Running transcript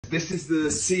This is the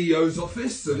CEO's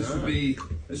office, so this would be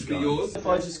yours. If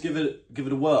I just give it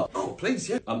a whirl. Oh, please,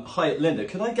 yeah. Hi, Linda.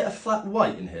 Can I get a flat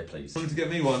white in here, please? Want to get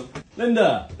me one?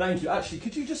 Linda, thank you. Actually,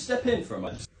 could you just step in for a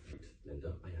moment?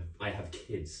 Linda, I have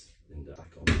kids. Linda,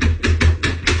 back on.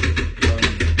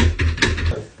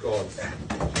 Oh God.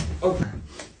 Oh.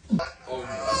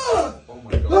 Oh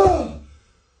my God.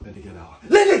 Linda, get out.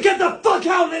 Linda, get the fuck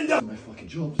out, Linda! My fucking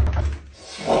job.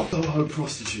 Oh,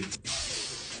 prostitute.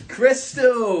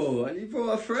 Crystal, and you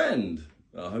brought a friend.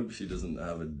 I hope she doesn't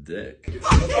have a dick.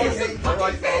 Okay, all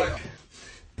right.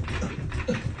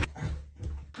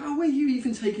 How are you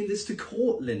even taking this to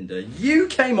court, Linda? You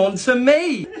came on to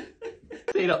me!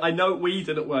 Tina, I know we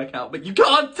didn't work out, but you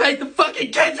can't take the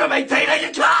fucking kids from me, Tina!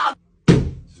 You can't! Do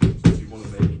you want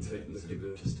to make me take a look at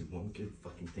this? Just do one good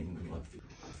fucking thing in my life. You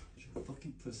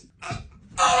fucking pussy.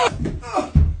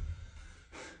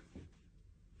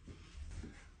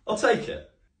 I'll take it.